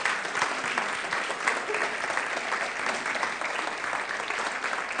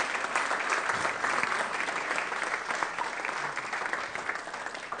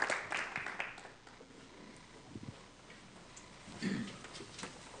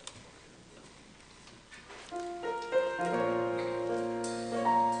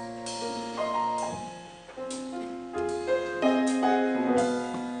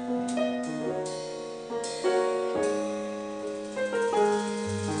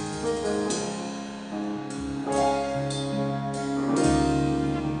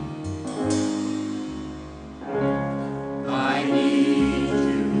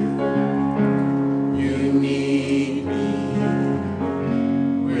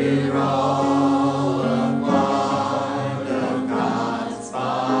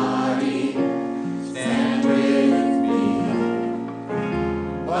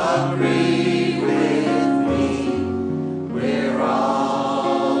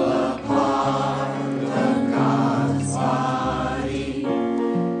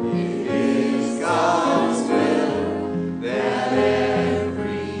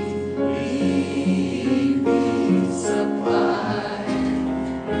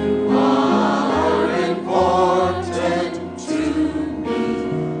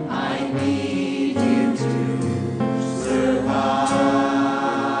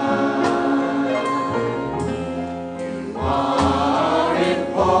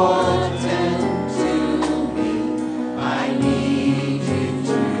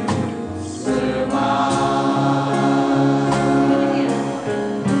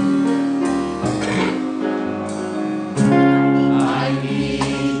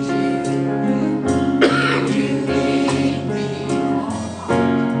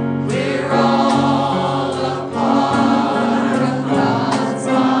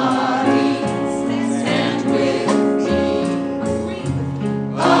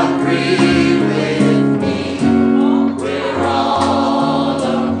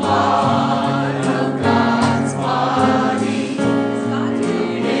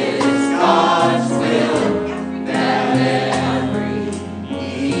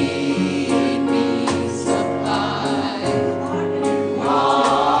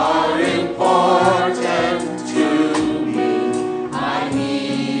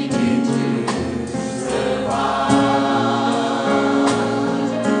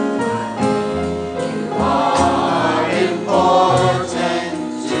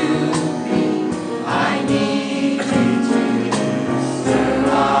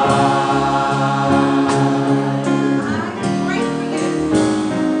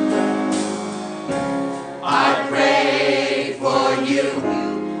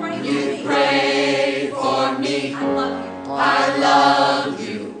 I love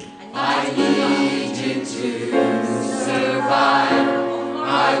you. I need you to survive.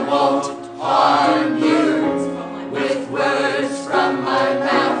 I won't harm you with words from my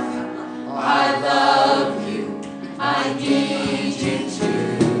mouth. I love you. I need you to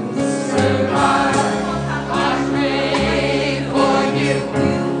survive. I pray for you.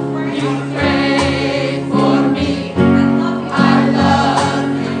 You pray for me. I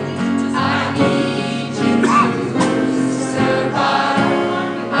love you. I need you to survive.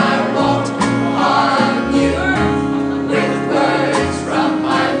 I won't harm you with words from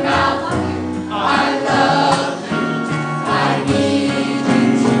my mouth. I love you. I need you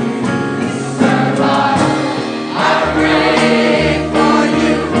to survive. I pray for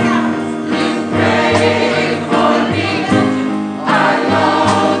you. You pray for me. I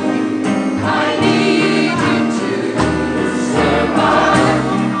love you. I need you to survive.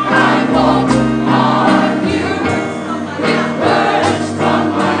 I won't harm you with words from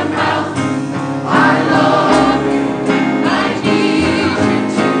my mouth. I love you. I need you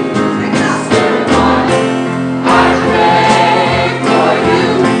to survive. I pray for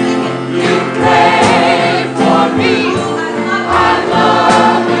you. You pray for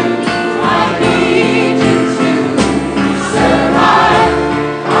me. I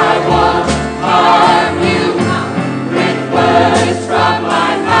love you. I need you to survive. I won't harm you with words from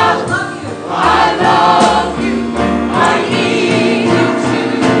my mouth. I love you. I need you to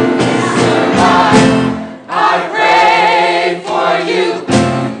survive. I pray for you.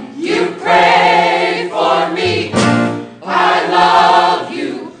 You pray for me. I love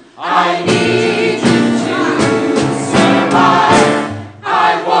you. I need you to survive.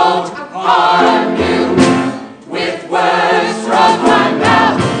 I won't harm you with words from my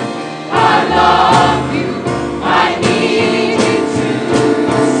mouth. I love you. I need you to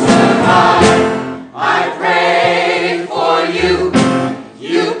survive. I pray for you.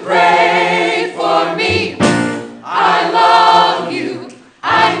 You pray for me. I love you.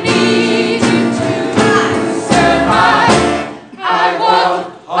 I need you to survive. I won't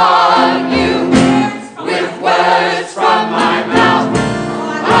harm you with words from my mouth.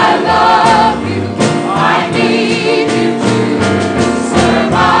 I love you. I need you to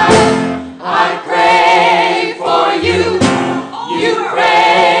survive. I pray for you. You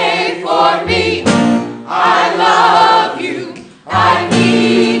pray for me. I love you. I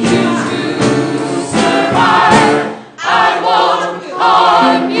need you to survive. I won't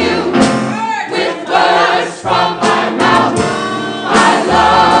harm you with words from my mouth. I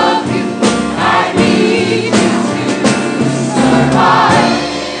love you. I need you to survive.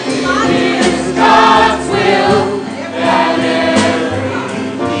 It is God's will that every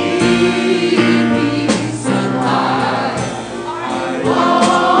need be supplied.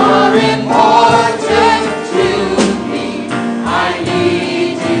 More important to me, I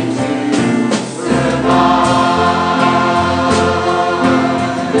need you to survive.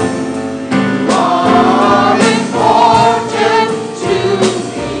 More important to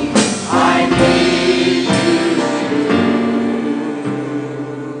me, I need you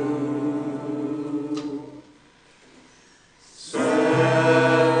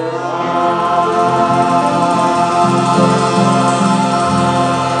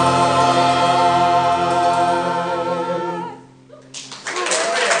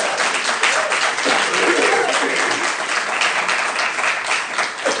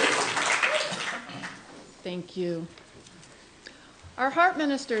Thank you. Our heart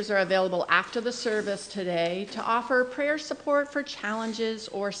ministers are available after the service today to offer prayer support for challenges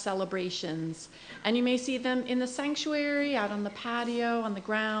or celebrations. And you may see them in the sanctuary, out on the patio, on the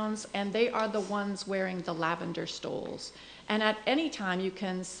grounds, and they are the ones wearing the lavender stoles. And at any time, you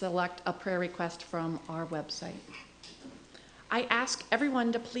can select a prayer request from our website. I ask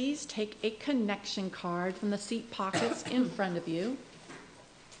everyone to please take a connection card from the seat pockets in front of you.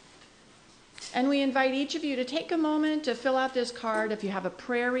 And we invite each of you to take a moment to fill out this card if you have a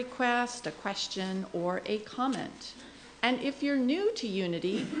prayer request, a question, or a comment. And if you're new to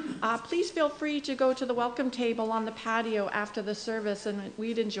Unity, please feel free to go to the welcome table on the patio after the service, and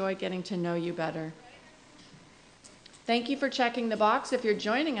we'd enjoy getting to know you better. Thank you for checking the box if you're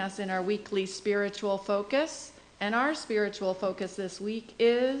joining us in our weekly spiritual focus. And our spiritual focus this week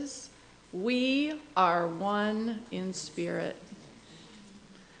is We Are One in Spirit.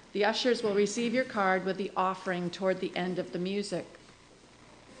 The ushers will receive your card with the offering toward the end of the music.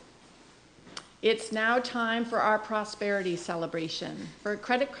 It's now time for our prosperity celebration. For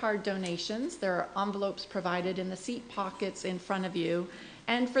credit card donations, there are envelopes provided in the seat pockets in front of you.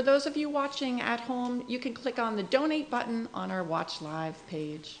 And for those of you watching at home, you can click on the donate button on our Watch Live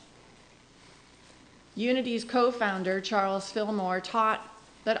page. Unity's co-founder, Charles Fillmore, taught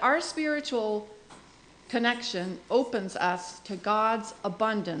that our spiritual connection opens us to God's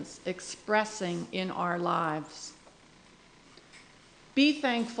abundance expressing in our lives. Be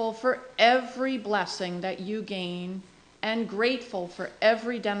thankful for every blessing that you gain and grateful for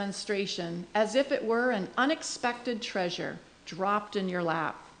every demonstration as if it were an unexpected treasure dropped in your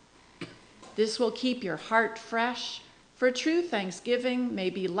lap. This will keep your heart fresh, for true thanksgiving may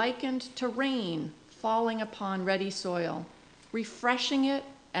be likened to rain falling upon ready soil, refreshing it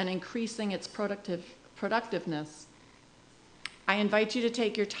and increasing its productiveness. I invite you to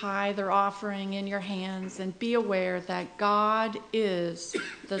take your tithe or offering in your hands and be aware that God is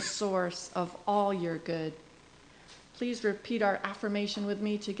the source of all your good. Please repeat our affirmation with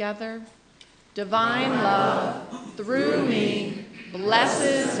me together. Divine love, through me,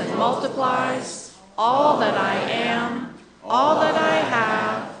 blesses and multiplies all that I am, all that I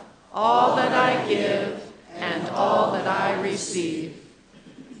have, all that I give, and all that I receive.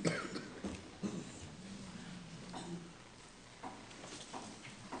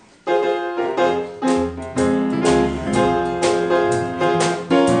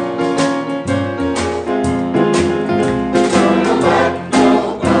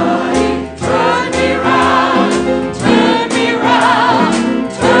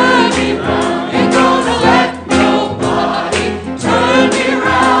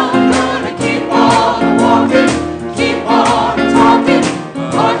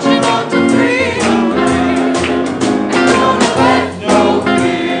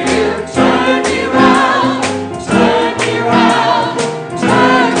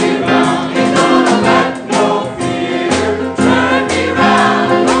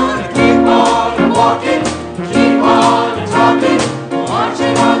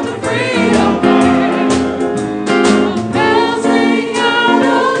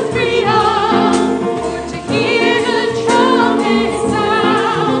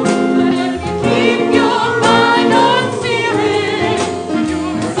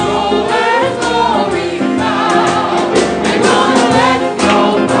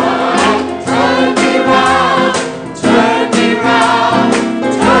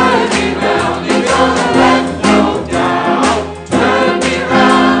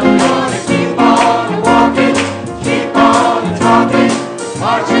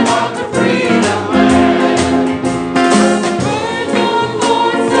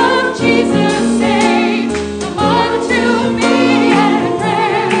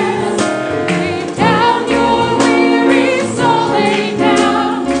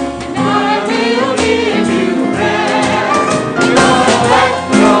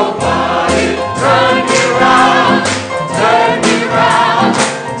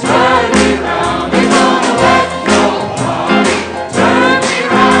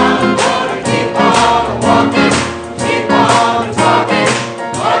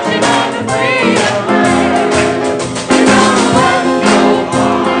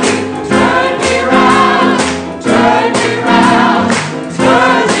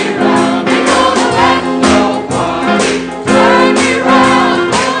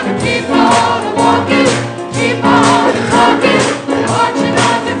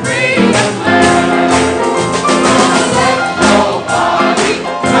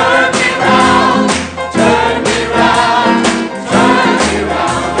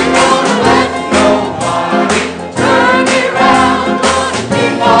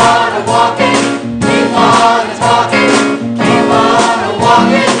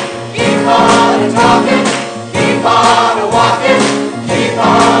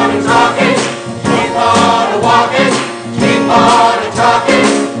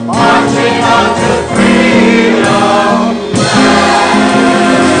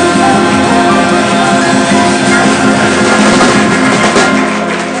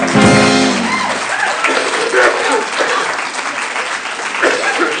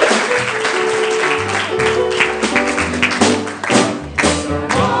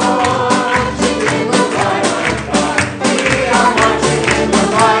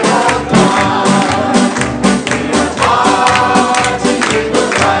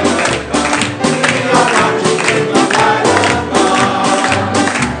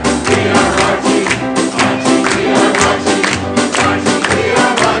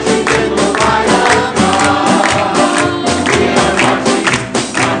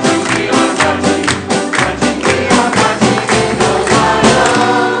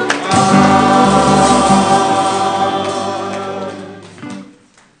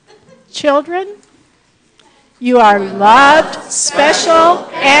 Children, you are loved, special,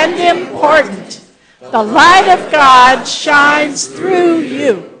 and important. The light of God shines through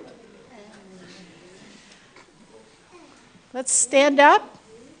you. Let's stand up,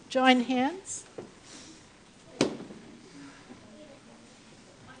 join hands.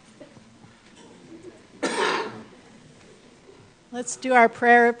 Let's do our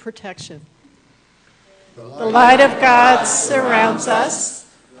prayer of protection. The light of God surrounds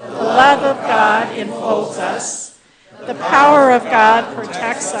us. The love of God enfolds us. The power of God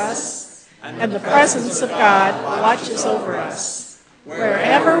protects us. And the presence of God watches over us.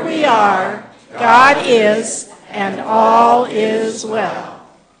 Wherever we are, God is, and all is well.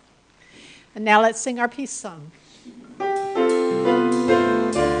 And now let's sing our peace song.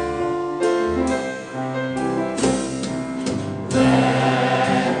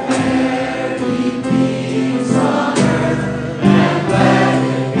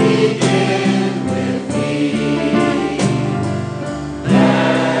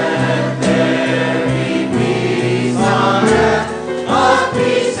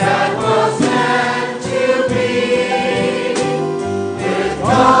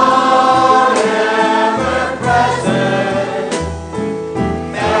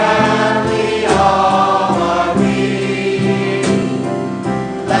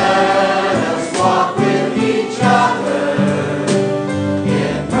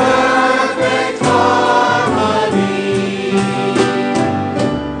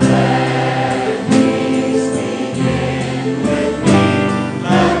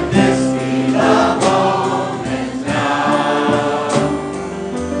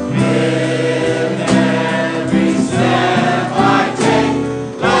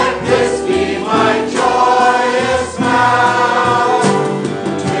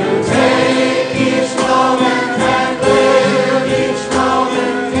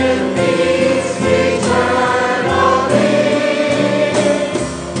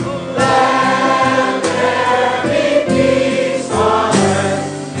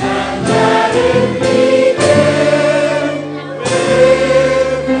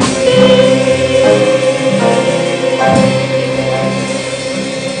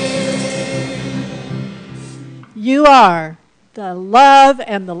 You are the love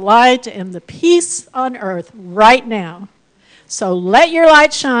and the light and the peace on earth right now. So let your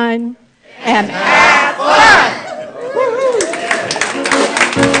light shine and have fun.